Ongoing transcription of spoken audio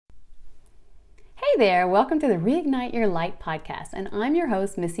Hey there, welcome to the Reignite Your Light podcast, and I'm your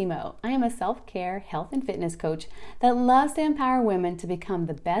host, Missy Mo. I am a self-care, health, and fitness coach that loves to empower women to become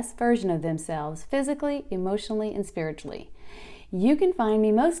the best version of themselves physically, emotionally, and spiritually. You can find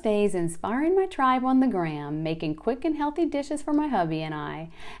me most days inspiring my tribe on the gram, making quick and healthy dishes for my hubby and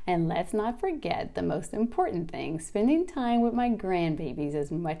I, and let's not forget the most important thing, spending time with my grandbabies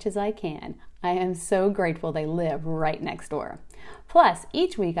as much as I can. I am so grateful they live right next door. Plus,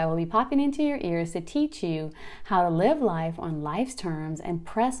 each week I will be popping into your ears to teach you how to live life on life's terms and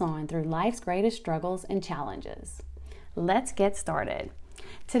press on through life's greatest struggles and challenges. Let's get started.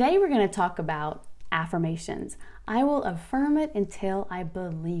 Today we're going to talk about affirmations. I will affirm it until I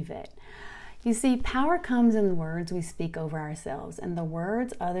believe it. You see, power comes in the words we speak over ourselves and the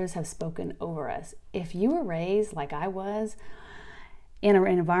words others have spoken over us. If you were raised like I was in an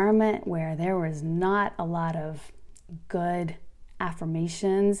environment where there was not a lot of good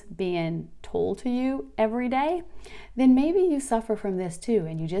affirmations being told to you every day, then maybe you suffer from this too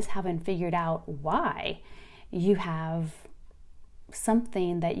and you just haven't figured out why you have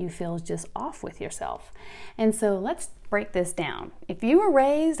something that you feel is just off with yourself. And so let's break this down. If you were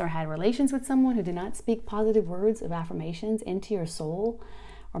raised or had relations with someone who did not speak positive words of affirmations into your soul,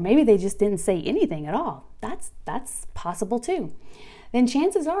 or maybe they just didn't say anything at all, that's possible too, then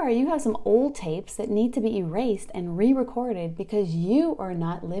chances are you have some old tapes that need to be erased and re-recorded because you are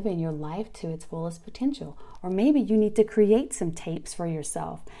not living your life to its fullest potential. Or maybe you need to create some tapes for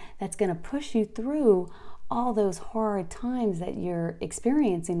yourself that's going to push you through all those hard times that you're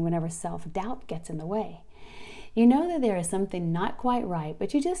experiencing whenever self-doubt gets in the way. You know that there is something not quite right,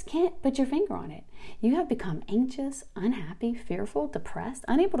 but you just can't put your finger on it. You have become anxious, unhappy, fearful, depressed,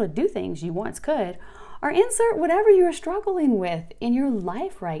 unable to do things you once could, or insert whatever you're struggling with in your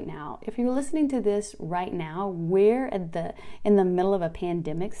life right now. If you're listening to this right now, we're in the middle of a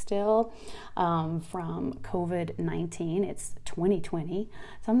pandemic still from COVID-19. It's 2020,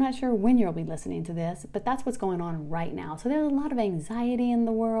 so I'm not sure when you'll be listening to this, but that's what's going on right now. So there's a lot of anxiety in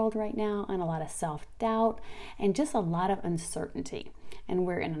the world right now and a lot of self-doubt and just a lot of uncertainty. And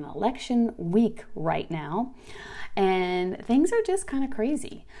we're in an election week right now, and things are just kind of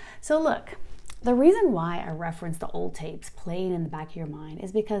crazy. So look, the reason why I reference the old tapes playing in the back of your mind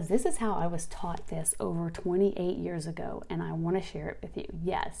is because this is how I was taught this over 28 years ago, and I want to share it with you.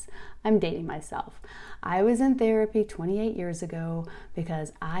 Yes, I'm dating myself. I was in therapy 28 years ago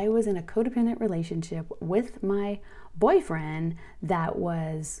because I was in a codependent relationship with my boyfriend that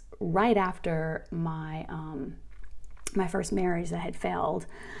was right after my first marriage that had failed.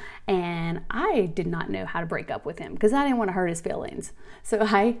 And I did not know how to break up with him because I didn't want to hurt his feelings. So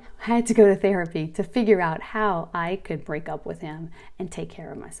I had to go to therapy to figure out how I could break up with him and take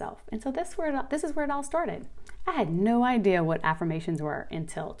care of myself. And so this is where it all started. I had no idea what affirmations were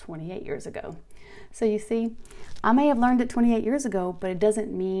until 28 years ago. So you see, I may have learned it 28 years ago, but it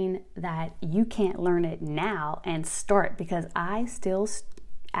doesn't mean that you can't learn it now and start, because I still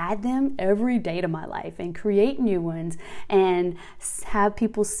add them every day to my life and create new ones and have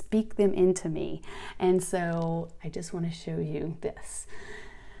people speak them into me. And so I just want to show you this.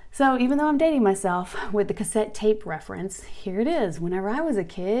 So even though I'm dating myself with the cassette tape reference, here it is. Whenever I was a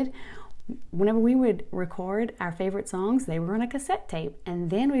kid, whenever we would record our favorite songs, they were on a cassette tape, and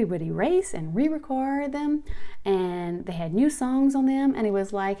then we would erase and re-record them, and they had new songs on them, and it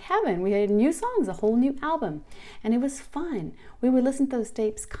was like heaven. We had new songs, a whole new album, and it was fun. We would listen to those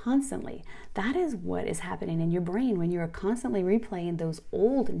tapes constantly. That is what is happening in your brain when you are constantly replaying those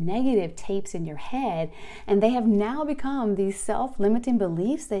old negative tapes in your head, and they have now become these self-limiting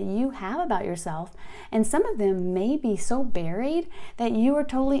beliefs that you have about yourself, and some of them may be so buried that you are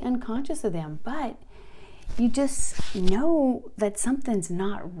totally unconscious of them, but you just know that something's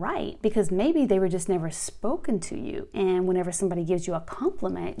not right because maybe they were just never spoken to you. And whenever somebody gives you a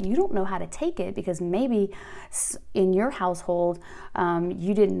compliment, you don't know how to take it because maybe in your household,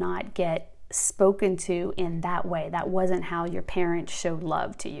 you did not get spoken to in that way. That wasn't how your parents showed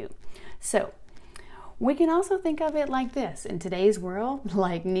love to you. So we can also think of it like this in today's world,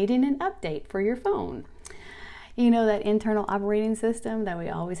 like needing an update for your phone. You know, that internal operating system that we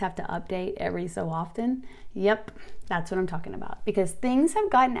always have to update every so often? Yep, that's what I'm talking about. Because things have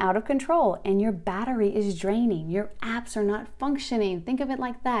gotten out of control and your battery is draining. Your apps are not functioning. Think of it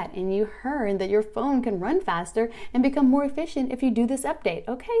like that. And you heard that your phone can run faster and become more efficient if you do this update.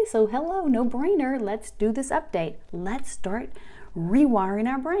 Okay, so hello, no brainer. Let's do this update. Let's start rewiring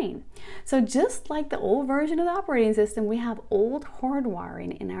our brain. So just like the old version of the operating system, we have old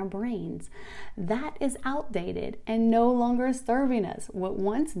hardwiring in our brains. That is outdated and no longer serving us. What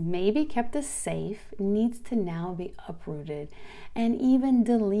once maybe kept us safe needs to now be uprooted and even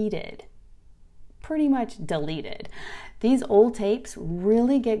deleted. pretty much deleted. These old tapes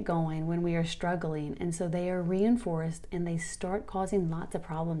really get going when we are struggling, and so they are reinforced and they start causing lots of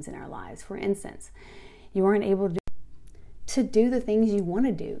problems in our lives. For instance, you aren't able to do the things you want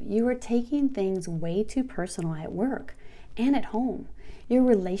to do. You are taking things way too personal at work and at home. Your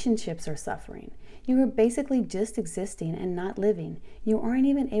relationships are suffering. You are basically just existing and not living. You aren't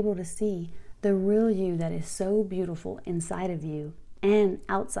even able to see the real you that is so beautiful inside of you and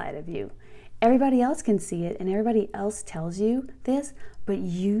outside of you. Everybody else can see it and everybody else tells you this, but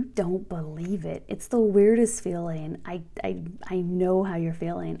you don't believe it. It's the weirdest feeling. I know how you're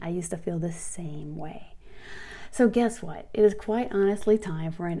feeling. I used to feel the same way. So guess what? It is quite honestly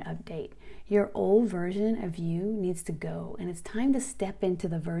time for an update. Your old version of you needs to go, and it's time to step into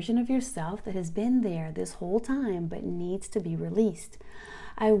the version of yourself that has been there this whole time but needs to be released.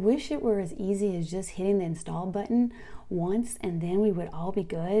 I wish it were as easy as just hitting the install button once and then we would all be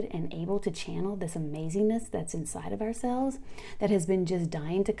good and able to channel this amazingness that's inside of ourselves that has been just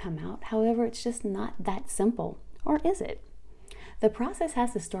dying to come out. However, it's just not that simple. Or is it? The process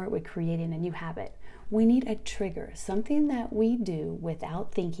has to start with creating a new habit. We need a trigger, something that we do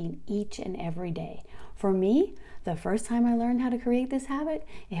without thinking each and every day. For me, the first time I learned how to create this habit,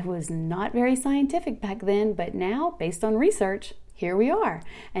 it was not very scientific back then, but now, based on research, here we are.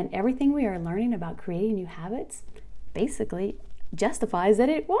 And everything we are learning about creating new habits basically justifies that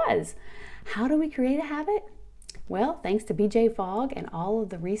it was. How do we create a habit? Well, thanks to BJ Fogg and all of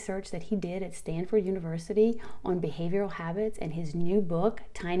the research that he did at Stanford University on behavioral habits and his new book,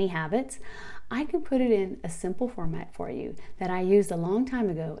 Tiny Habits, I can put it in a simple format for you that I used a long time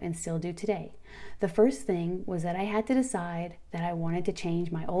ago and still do today. The first thing was that I had to decide that I wanted to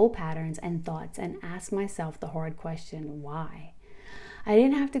change my old patterns and thoughts and ask myself the hard question, why? I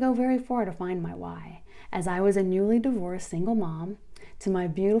didn't have to go very far to find my why, as I was a newly divorced single mom to my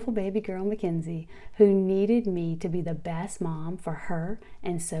beautiful baby girl, Mackenzie, who needed me to be the best mom for her,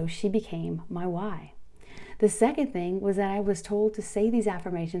 and so she became my why. The second thing was that I was told to say these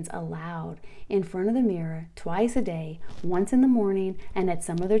affirmations aloud in front of the mirror twice a day, once in the morning and at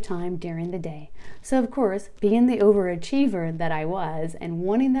some other time during the day. So of course, being the overachiever that I was and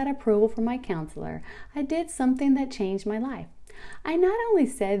wanting that approval from my counselor, I did something that changed my life. I not only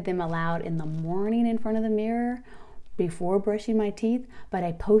said them aloud in the morning in front of the mirror before brushing my teeth, but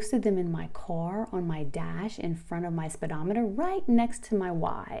I posted them in my car on my dash in front of my speedometer right next to my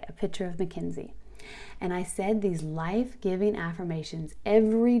why, a picture of Mackenzie. And I said these life-giving affirmations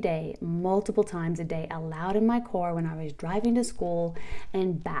every day, multiple times a day, aloud in my car when I was driving to school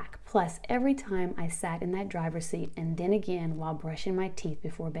and back, plus every time I sat in that driver's seat and then again while brushing my teeth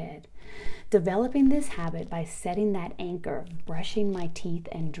before bed. Developing this habit by setting that anchor, brushing my teeth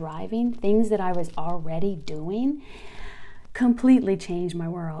and driving, things that I was already doing, completely changed my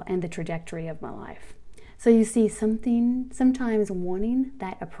world and the trajectory of my life. So you see, sometimes wanting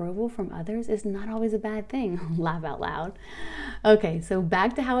that approval from others is not always a bad thing. Laugh out loud. Okay, so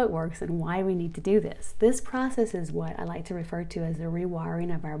back to how it works and why we need to do this. This process is what I like to refer to as the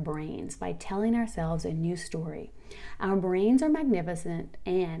rewiring of our brains by telling ourselves a new story. Our brains are magnificent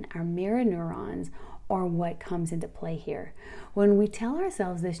and our mirror neurons are what comes into play here. When we tell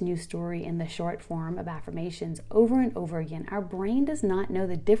ourselves this new story in the short form of affirmations over and over again, our brain does not know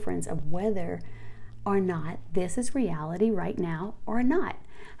the difference of whether or not this is reality right now or not.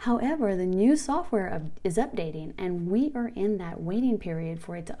 However, the new software is updating and we are in that waiting period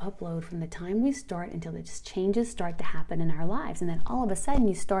for it to upload from the time we start until the changes start to happen in our lives. And then all of a sudden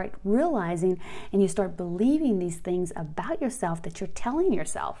you start realizing and you start believing these things about yourself that you're telling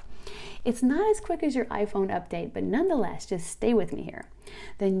yourself. It's not as quick as your iPhone update, but nonetheless, just stay with me here.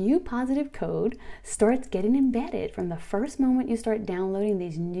 The new positive code starts getting embedded from the first moment you start downloading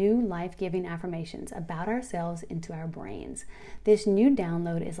these new life-giving affirmations about ourselves into our brains. This new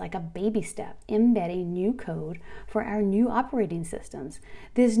download is like a baby step, embedding new code for our new operating systems.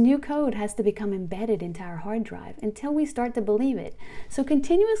 This new code has to become embedded into our hard drive until we start to believe it. So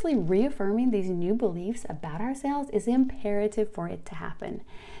continuously reaffirming these new beliefs about ourselves is imperative for it to happen.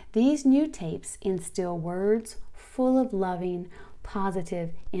 These new tapes instill words full of loving,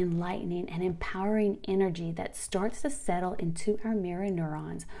 positive, enlightening, and empowering energy that starts to settle into our mirror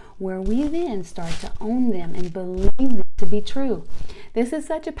neurons, where we then start to own them and believe them to be true. This is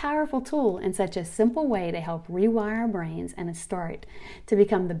such a powerful tool and such a simple way to help rewire our brains and start to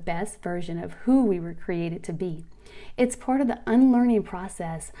become the best version of who we were created to be. It's part of the unlearning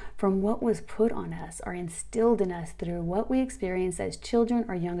process from what was put on us or instilled in us through what we experienced as children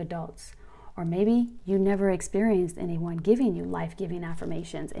or young adults. Or maybe you never experienced anyone giving you life-giving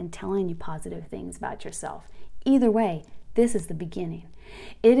affirmations and telling you positive things about yourself. Either way, this is the beginning.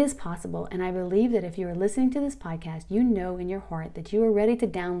 It is possible, and I believe that if you are listening to this podcast, you know in your heart that you are ready to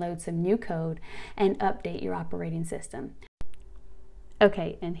download some new code and update your operating system.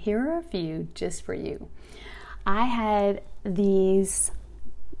 Okay, and here are a few just for you. I had these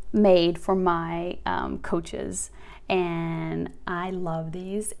made for my coaches, and I love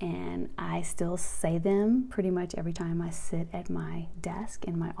these, and I still say them pretty much every time I sit at my desk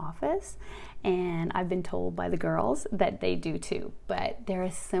in my office, and I've been told by the girls that they do too, but they're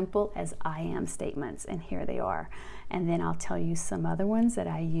as simple as I am statements, and here they are. And then I'll tell you some other ones that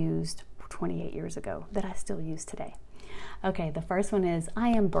I used 28 years ago that I still use today. Okay, the first one is, I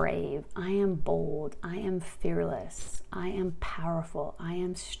am brave, I am bold, I am fearless, I am powerful, I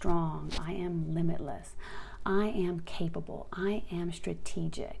am strong, I am limitless, I am capable, I am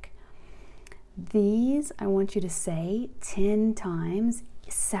strategic. These I want you to say 10 times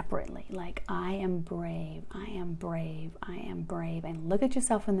separately, like I am brave, I am brave, I am brave, and look at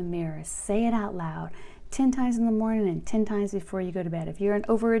yourself in the mirror, say it out loud 10 times in the morning and 10 times before you go to bed. If you're an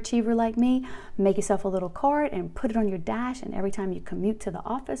overachiever like me, make yourself a little card and put it on your dash, and every time you commute to the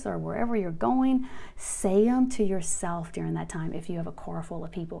office or wherever you're going, say them to yourself during that time. If you have a car full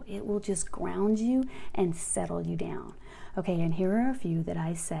of people, it will just ground you and settle you down. Okay, and here are a few that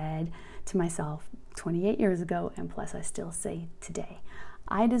I said to myself 28 years ago, and plus I still say today.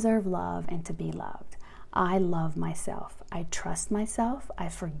 I deserve love and to be loved. I love myself. I trust myself. I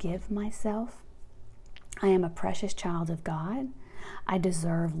forgive myself. I am a precious child of God. I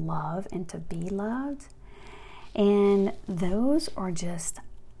deserve love and to be loved. And those are just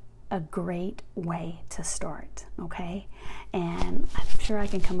a great way to start, okay? And I'm sure I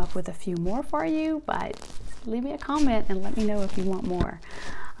can come up with a few more for you, but leave me a comment and let me know if you want more.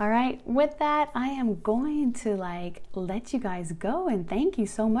 All right, with that, I am going to let you guys go, and thank you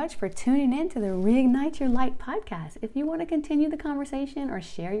so much for tuning in to the Reignite Your Light podcast. If you want to continue the conversation or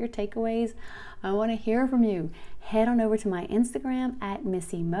share your takeaways, I want to hear from you. Head on over to my Instagram at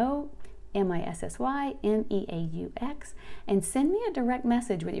Missy Mo, MissymEaux, and send me a direct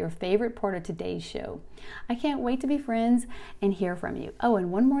message with your favorite part of today's show. I can't wait to be friends and hear from you. Oh, and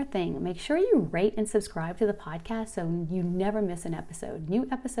one more thing, make sure you rate and subscribe to the podcast so you never miss an episode. New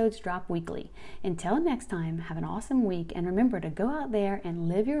episodes drop weekly. Until next time, have an awesome week, and remember to go out there and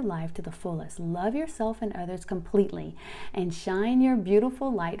live your life to the fullest. Love yourself and others completely, and shine your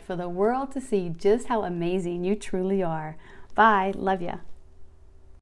beautiful light for the world to see just how amazing you truly are. Bye. Love ya.